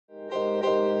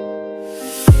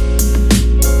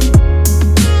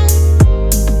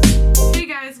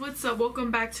up?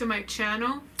 Welcome back to my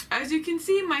channel. As you can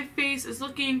see, my face is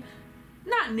looking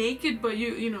not naked, but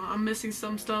you know, I'm missing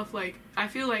some stuff. Like, I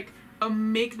feel like a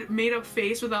made up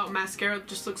face without mascara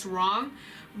just looks wrong.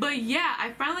 But yeah,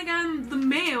 I finally got in the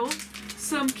mail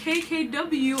some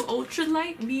KKW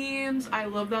Ultralight memes. I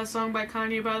love that song by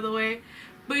Kanye, by the way.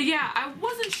 But yeah, I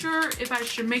wasn't sure if I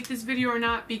should make this video or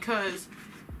not because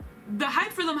the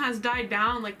hype for them has died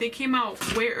down. Like, they came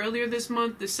out way earlier this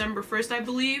month, December 1st, I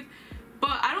believe.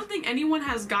 But I don't think anyone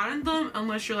has gotten them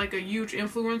unless you're like a huge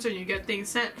influencer and you get things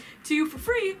sent to you for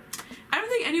free. I don't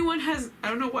think anyone has, I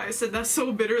don't know why I said that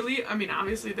so bitterly. I mean,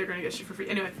 obviously they're gonna get shit for free.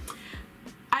 Anyway,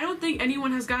 I don't think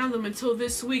anyone has gotten them until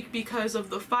this week because of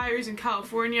the fires in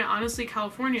California. Honestly,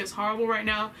 California is horrible right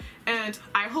now. And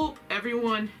I hope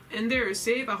everyone in there is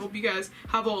safe. I hope you guys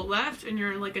have all left and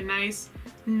you're in like a nice,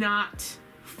 not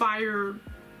fire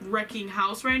wrecking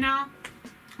house right now.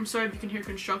 I'm sorry if you can hear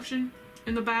construction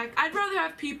in the back. I'd rather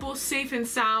have people safe and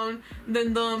sound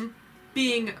than them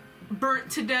being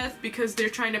burnt to death because they're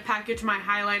trying to package my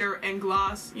highlighter and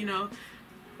gloss, you know.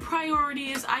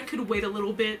 Priorities, I could wait a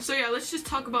little bit. So yeah, let's just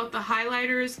talk about the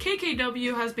highlighters.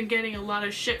 KKW has been getting a lot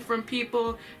of shit from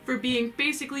people for being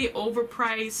basically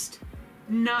overpriced,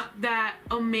 not that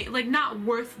amazing, like not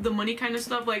worth the money kind of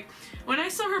stuff. Like when I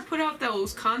saw her put out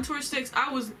those contour sticks,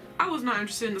 I was not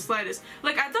interested in the slightest.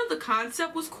 Like, I thought the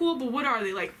concept was cool, but what are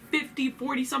they, like $50,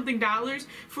 $40 something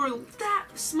for that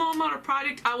small amount of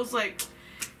product? I was like,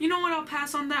 you know what, I'll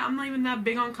pass on that. I'm not even that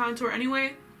big on contour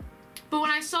anyway. But when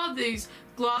I saw these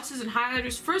glosses and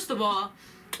highlighters, first of all,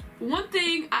 one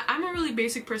thing, I'm a really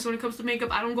basic person when it comes to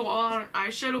makeup. I don't go all out on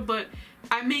eyeshadow, but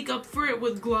I make up for it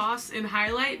with gloss and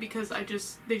highlight because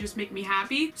they just make me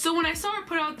happy. So when I saw her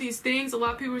put out these things, a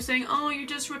lot of people were saying, oh, you're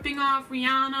just ripping off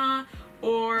Rihanna,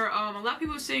 or a lot of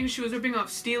people were saying she was ripping off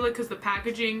Stila because the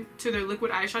packaging to their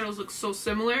liquid eyeshadows looks so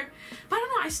similar. But I don't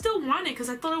know, I still want it because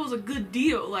I thought it was a good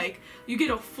deal. Like, you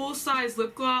get a full-size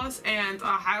lip gloss and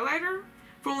a highlighter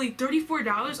for only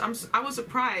 $34. I was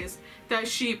surprised that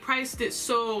she priced it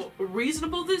so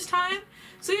reasonable this time.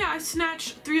 So yeah, I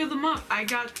snatched 3 of them up. I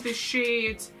got the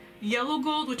shades Yellow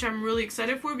Gold, which I'm really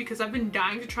excited for because I've been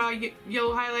dying to try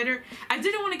yellow highlighter. I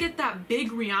didn't want to get that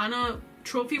big Rihanna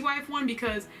trophy wife one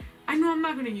because I know I'm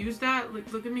not going to use that.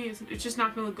 Like, look at me, it's just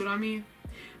not going to look good on me.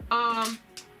 I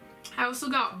also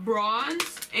got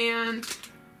Bronze and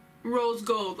Rose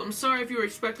Gold. I'm sorry if you were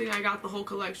expecting I got the whole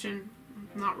collection.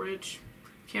 I'm not rich.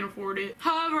 Can't afford it.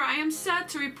 However, I am sad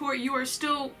to report you are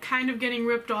still kind of getting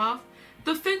ripped off.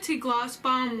 The Fenty Gloss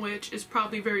Bomb, which is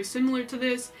probably very similar to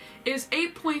this, is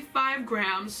 8.5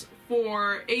 grams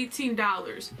for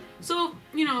 $18. So,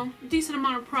 you know, decent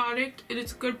amount of product.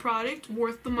 It's a good product,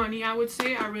 worth the money, I would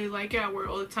say. I really like it. I wear it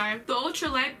all the time. The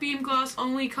Ultralight Beam Gloss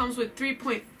only comes with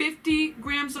 3.50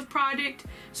 grams of product.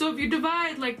 So if you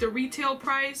divide like the retail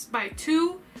price by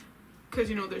 2, because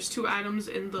you know there's 2 items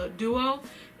in the duo,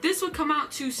 this would come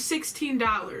out to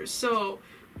 $16. So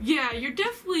yeah, you're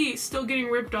definitely still getting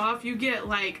ripped off. You get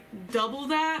like double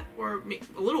that, or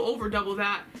a little over double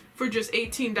that, for just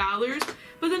 $18.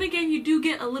 But then again, you do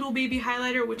get a little baby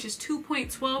highlighter, which is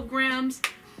 2.12 grams.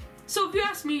 So if you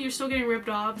ask me, you're still getting ripped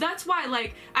off. That's why,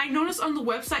 like, I noticed on the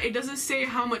website it doesn't say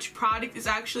how much product is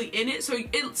actually in it, so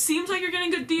it seems like you're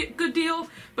getting a good deal,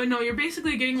 but no, you're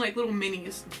basically getting like little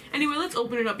minis. Anyway, let's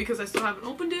open it up because I still haven't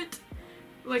opened it.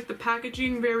 Like the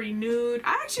packaging, very nude.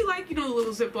 I actually like, you know, the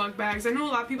little Ziploc bags. I know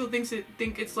a lot of people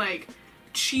think it's like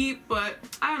cheap, but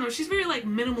I don't know, she's very like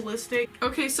minimalistic.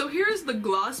 Okay, so here's the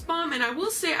Gloss Bomb, and I will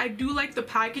say I do like the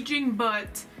packaging,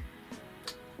 but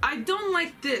I don't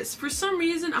like this. For some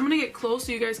reason, I'm gonna get close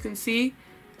so you guys can see.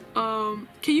 Can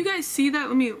you guys see that?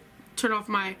 Let me turn off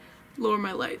lower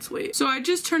my lights, wait. So I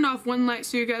just turned off one light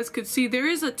so you guys could see. There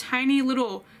is a tiny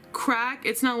little crack.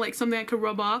 It's not like something I could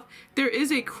rub off. There is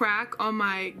a crack on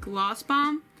my Gloss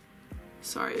Bomb.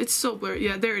 Sorry, it's so blurry.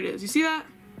 Yeah, there it is. You see that?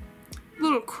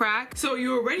 Little crack. So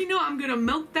you already know I'm gonna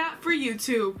milk that for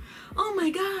YouTube. Oh my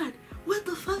god, what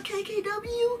the fuck,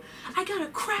 KKW? I got a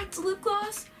cracked lip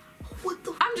gloss? What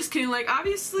the? I'm just kidding. Like,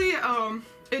 obviously,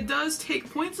 it does take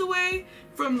points away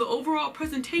from the overall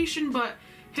presentation, but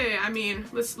hey, I mean,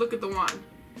 let's look at the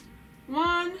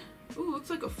one. Ooh, looks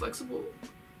like a flexible.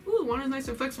 Ooh, the one is nice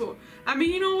and flexible. I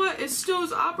mean, you know what? It still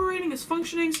is operating, it's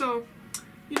functioning, so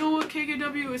you know what,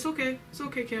 KKW, it's okay. It's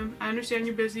okay, Kim. I understand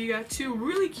you're busy. You got 2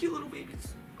 really cute little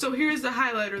babies. So here's the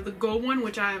highlighter, the gold one,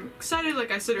 which I'm excited.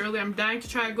 Like I said earlier, I'm dying to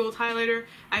try a gold highlighter.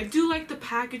 I do like the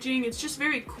packaging. It's just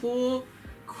very cool,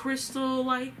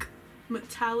 crystal-like,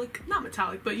 metallic. Not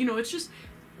metallic, but you know, it's just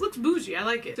looks bougie. I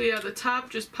like it. So yeah, the top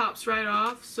just pops right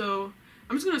off. So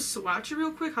I'm just gonna swatch it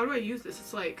real quick. How do I use this?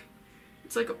 It's like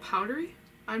a powdery.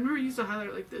 I've never used a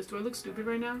highlighter like this. Do I look stupid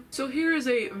right now? So here is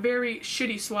a very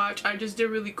shitty swatch I just did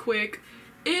really quick.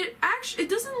 It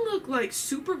doesn't look like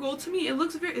super gold to me. It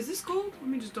looks very, is this gold? Let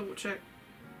me just double check.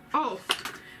 Oh,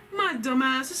 my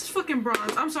dumbass. This is fucking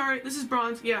bronze. I'm sorry. This is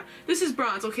bronze. Yeah, this is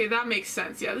bronze. Okay, that makes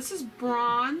sense. Yeah, this is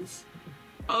bronze.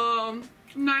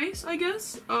 Nice, I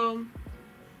guess.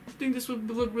 I think this would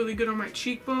look really good on my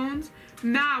cheekbones.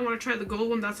 Now I want to try the gold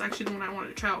one. That's actually the one I wanted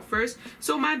to try out first.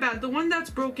 So my bad. The one that's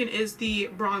broken is the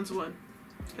bronze one.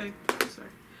 Okay, sorry.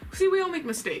 See, we all make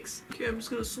mistakes. Okay, I'm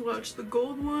just gonna swatch the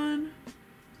gold one.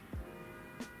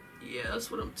 Yeah,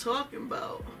 that's what I'm talking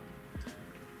about.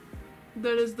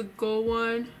 That is the gold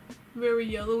one. Very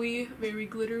yellowy, very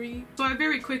glittery. So I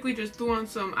very quickly just threw on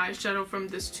some eyeshadow from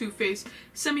this Too Faced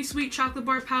Semi-Sweet Chocolate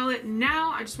Bar palette.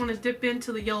 Now I just want to dip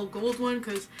into the yellow gold one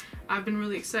because I've been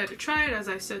really excited to try it, as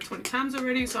I said 20 times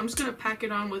already. So I'm just going to pack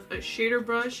it on with a shader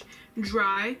brush,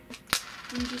 dry,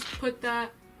 and just put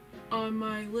that on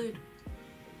my lid.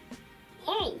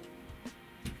 Oh!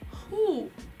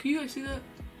 Ooh, can you guys see that?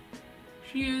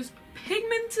 She is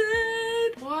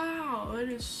pigmented! Wow, that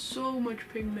is so much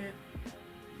pigment.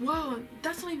 Wow,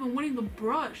 that's not even winning the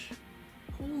brush.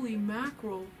 Holy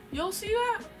mackerel. Y'all see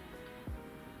that?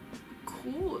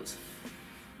 Cool as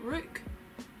frick.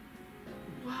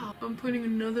 Wow, I'm putting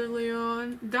another layer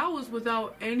on. That was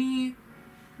without any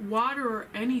water or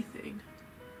anything.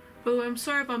 By the way, I'm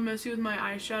sorry if I'm messy with my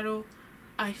eyeshadow.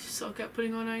 I suck at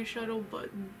putting on eyeshadow, but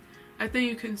I think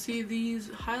you can see these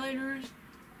highlighters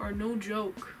are no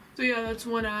joke. So yeah, that's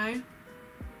one eye.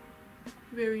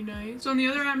 Very nice. So on the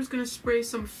other eye, I'm just going to spray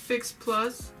some Fix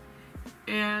Plus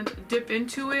and dip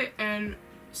into it and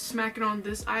smack it on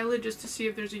this eyelid just to see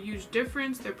if there's a huge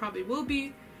difference. There probably will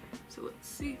be. So let's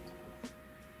see.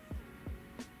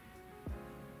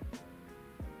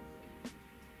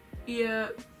 Yeah,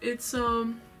 it's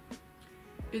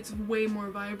way more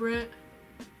vibrant,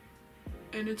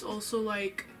 and it's also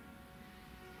like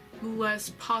less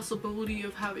possibility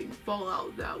of having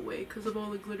fallout that way because of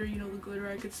all the glitter. You know, the glitter,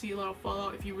 I could see a lot of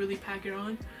fallout if you really pack it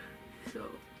on. So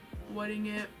wetting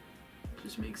it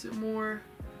just makes it more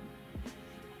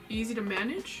easy to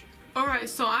manage. Alright,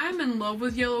 so I am in love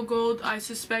with yellow gold. I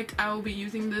suspect I will be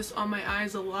using this on my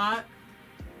eyes a lot.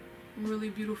 Really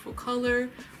beautiful color.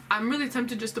 I'm really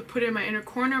tempted just to put it in my inner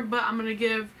corner, but I'm gonna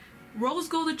give rose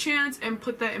gold a chance and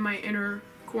put that in my inner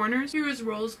corners. Here is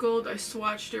rose gold. I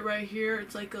swatched it right here.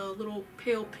 It's like a little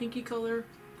pale pinky color.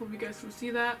 Hope you guys can see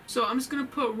that. So I'm just gonna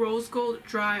put rose gold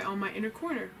dry on my inner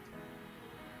corner.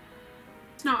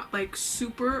 It's not like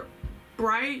super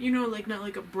bright, you know, like not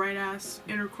like a bright ass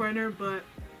inner corner, but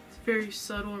it's very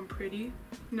subtle and pretty.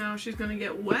 Now she's gonna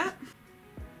get wet.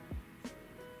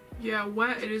 Yeah,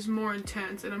 wet, it is more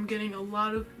intense, and I'm getting a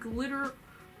lot of glitter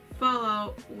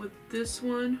fallout with this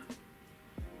one.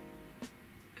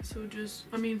 So just,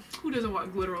 I mean, who doesn't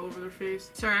want glitter all over their face?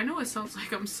 Sorry, I know it sounds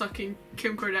like I'm sucking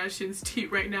Kim Kardashian's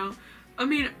teeth right now. I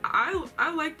mean,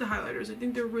 I like the highlighters. I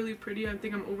think they're really pretty. I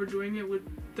think I'm overdoing it with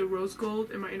the rose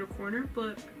gold in my inner corner,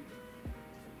 but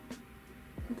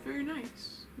it's very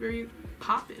nice. Very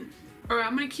poppin'. Alright,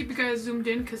 I'm going to keep you guys zoomed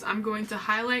in because I'm going to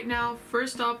highlight now.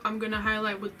 First up, I'm going to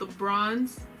highlight with the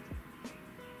bronze.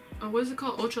 What is it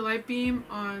called? Ultralight Beam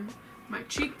on my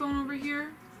cheekbone over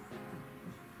here.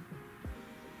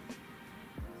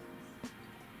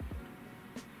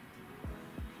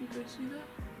 You guys see that?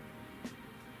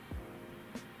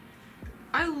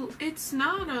 It's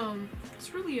not,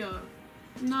 it's really,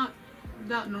 not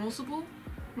that noticeable.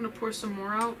 I'm going to pour some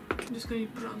more out. I'm just going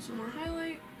to put on some more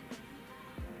highlight.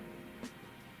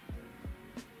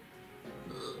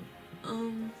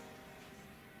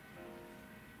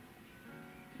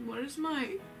 Why does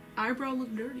my eyebrow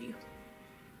look dirty?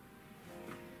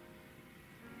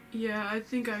 Yeah, I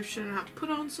think I shouldn't have put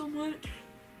on so much.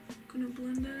 I'm gonna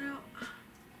blend that out.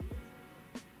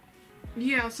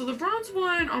 Yeah, so the bronze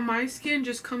one on my skin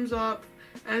just comes up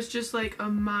as just like a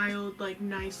mild, like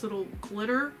nice little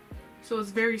glitter. So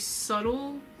it's very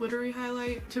subtle, glittery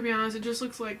highlight. To be honest, it just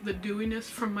looks like the dewiness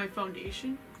from my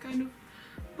foundation, kind of.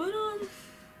 But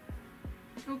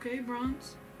okay,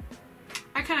 bronze.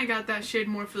 I kind of got that shade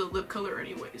more for the lip color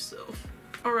anyway, so.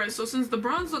 Alright, so since the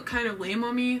bronze look kind of lame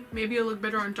on me, maybe it'll look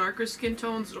better on darker skin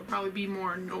tones, it'll probably be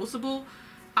more noticeable.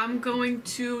 I'm going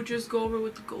to just go over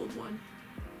with the gold one.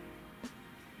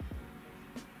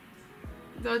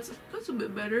 That's a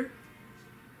bit better.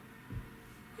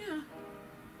 Yeah.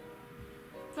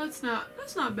 That's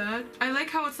not bad. I like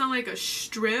how it's not like a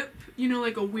strip, you know,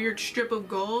 like a weird strip of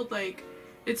gold. Like,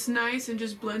 it's nice and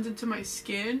just blends into my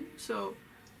skin, so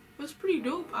that's pretty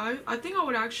dope. I think I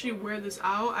would actually wear this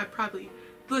out. I'd probably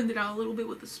blend it out a little bit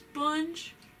with a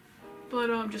sponge.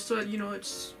 but just so that, you know,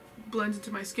 it blends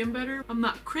into my skin better. I'm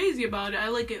not crazy about it. I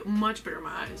like it much better in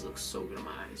my eyes. It looks so good in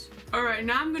my eyes. Alright,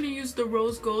 now I'm going to use the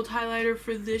rose gold highlighter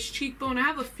for this cheekbone. I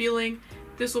have a feeling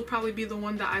this will probably be the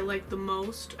one that I like the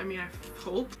most. I mean, I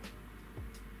hope.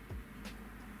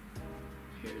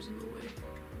 Hair's in the way.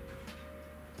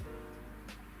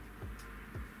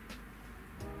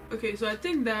 Okay, so I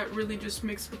think that really just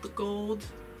mixed with the gold.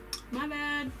 My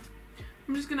bad.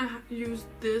 I'm just gonna use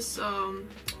this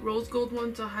rose gold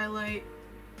one to highlight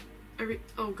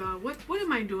oh god, what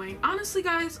am I doing? Honestly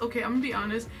guys, okay, I'm gonna be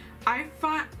honest. I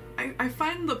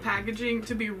find the packaging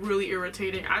to be really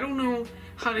irritating. I don't know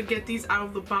how to get these out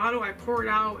of the bottle. I pour it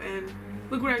out and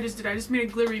look what I just did. I just made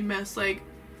a glittery mess. Like,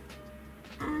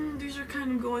 these are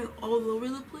kind of going all over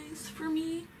the place for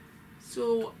me.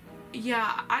 So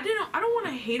yeah, I don't want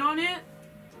to hate on it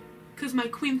because my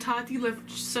queen Tati left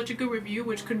such a good review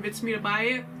which convinced me to buy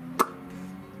it,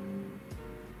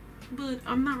 but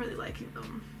I'm not really liking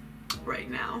them right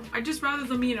now. I just rather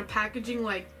them be in a packaging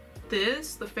like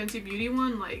this, the Fenty Beauty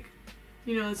one. Like,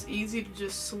 you know, it's easy to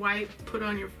just swipe, put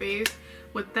on your face.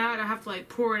 With that, I have to like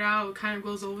pour it out. It kind of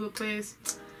goes over the place.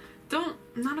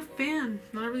 Not a fan.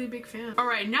 Not a really big fan.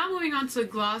 Alright, now moving on to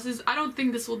glosses. I don't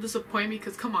think this will disappoint me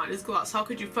because come on, it's gloss. How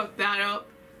could you fuck that up?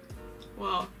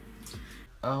 Well.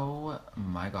 Oh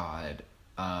my god.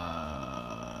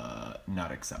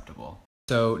 Not acceptable.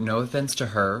 So, no offense to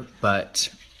her,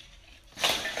 but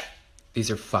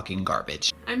these are fucking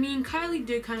garbage. I mean, Kylie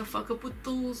did kind of fuck up with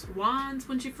those wands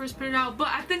when she first put it out, but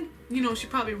I think, you know, she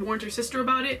probably warned her sister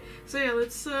about it. So yeah,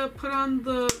 let's put on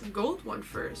the gold one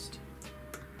first.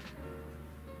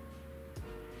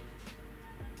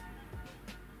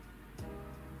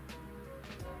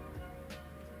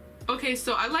 Okay,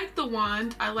 so I like the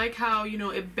wand. I like how, you know,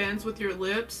 it bends with your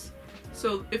lips.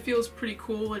 So it feels pretty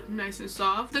cool, like nice and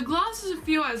soft. The gloss doesn't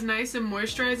feel as nice and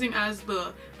moisturizing as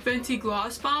the Fenty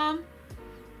Gloss Bomb,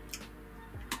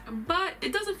 but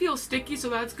it doesn't feel sticky, so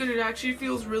that's good. It actually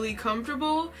feels really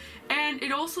comfortable, and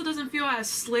it also doesn't feel as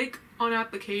slick on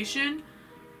application.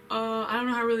 I don't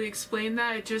know how to really explain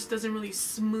that. It just doesn't really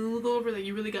smooth over, like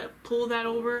you really gotta pull that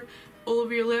over all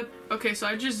over your lip. Okay, so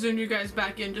I just zoomed you guys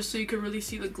back in just so you could really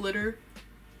see the glitter.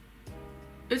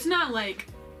 It's not like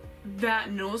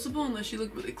that noticeable unless you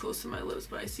look really close to my lips,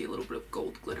 but I see a little bit of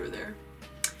gold glitter there.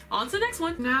 On to the next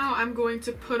one. Now I'm going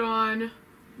to put on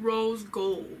rose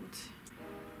gold.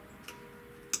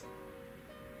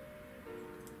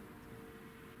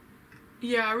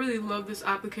 Yeah, I really love this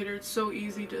applicator. It's so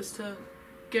easy just to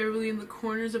get really in the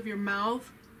corners of your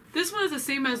mouth. This one is the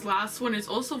same as last one. It's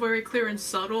also very clear and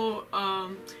subtle.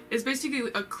 It's basically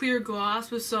a clear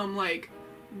gloss with some like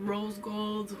rose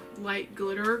gold light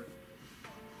glitter.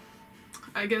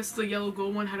 I guess the yellow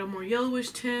gold one had a more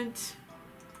yellowish tint.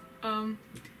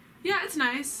 Yeah, it's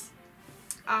nice.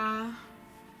 I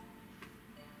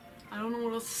don't know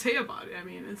what else to say about it. I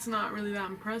mean, it's not really that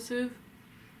impressive.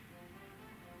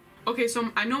 Okay,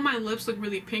 so I know my lips look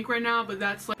really pink right now, but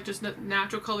that's like just the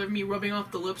natural color of me rubbing off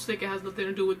the lipstick. It has nothing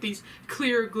to do with these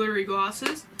clear glittery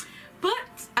glosses.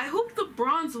 But I hope the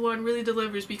bronze one really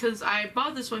delivers because I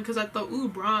bought this one because I thought, ooh,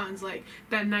 bronze, like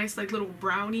that nice like little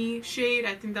brownie shade.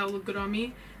 I think that would look good on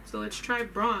me. So let's try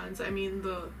bronze. I mean,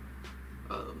 the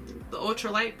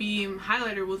Ultralight Beam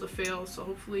highlighter was a fail, so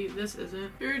hopefully this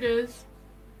isn't. Here it is.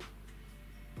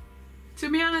 To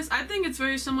be honest, I think it's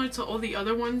very similar to all the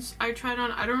other ones I tried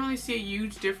on. I don't really see a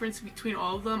huge difference between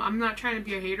all of them. I'm not trying to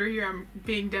be a hater here. I'm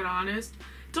being dead honest.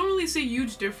 Don't really see a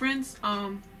huge difference.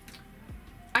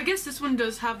 I guess this one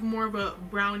does have more of a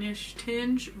brownish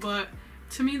tinge, but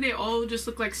to me they all just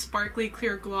look like sparkly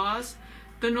clear gloss.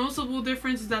 The noticeable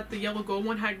difference is that the yellow gold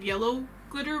one had yellow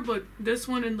glitter, but this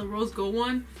one and the rose gold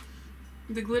one,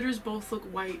 the glitters both look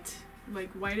white, like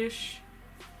whitish.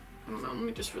 I don't know, let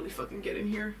me just really fucking get in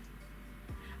here.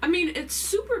 I mean, it's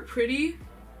super pretty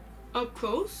up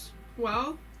close,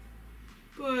 wow,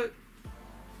 but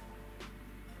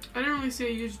I don't really see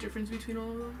a huge difference between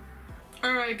all of them.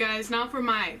 Alright guys, now for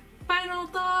my final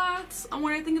thoughts on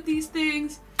what I think of these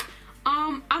things.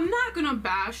 I'm not gonna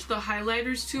bash the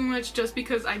highlighters too much just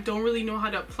because I don't really know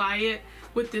how to apply it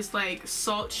with this like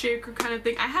salt shaker kind of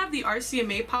thing. I have the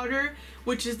RCMA powder,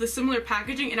 which is the similar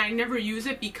packaging, and I never use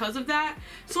it because of that,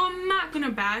 so I'm not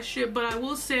gonna bash it. But I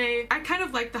will say I kind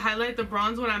of like the highlight. The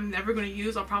bronze one I'm never gonna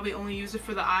use. I'll probably only use it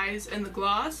for the eyes and the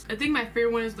gloss. I think my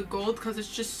favorite one is the gold because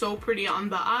it's just so pretty on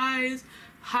the eyes,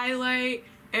 highlight,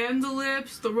 and the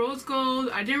lips. The rose gold,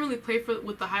 I didn't really play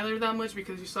with the highlighter that much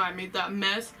because you saw I made that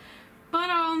mess, but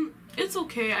it's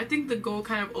okay. I think the gold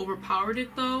kind of overpowered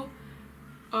it though.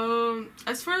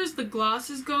 As far as the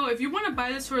glosses go, if you want to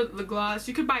buy this for the gloss,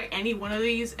 you could buy any one of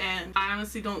these, and I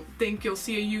honestly don't think you'll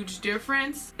see a huge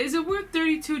difference. Is it worth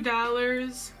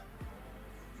 $32?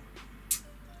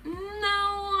 No,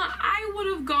 I would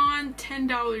have gone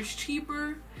 $10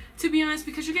 cheaper, to be honest,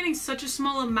 because you're getting such a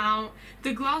small amount.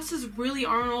 The glosses really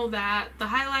aren't all that. The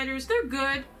highlighters, they're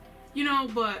good, you know,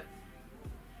 but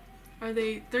are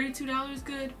they $32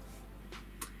 good?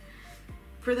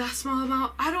 For that small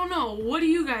amount? I don't know. What do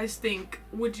you guys think?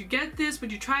 Would you get this?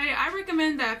 Would you try it? I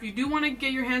recommend that if you do want to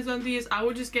get your hands on these, I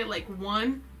would just get like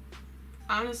one,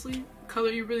 honestly,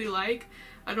 color you really like.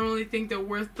 I don't really think they're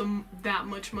worth that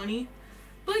much money.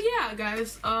 But yeah,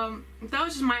 guys, that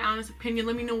was just my honest opinion.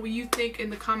 Let me know what you think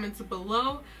in the comments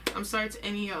below. I'm sorry to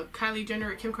any Kylie Jenner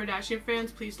or Kim Kardashian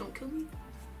fans. Please don't kill me.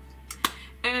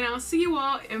 And I'll see you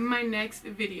all in my next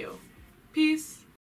video. Peace.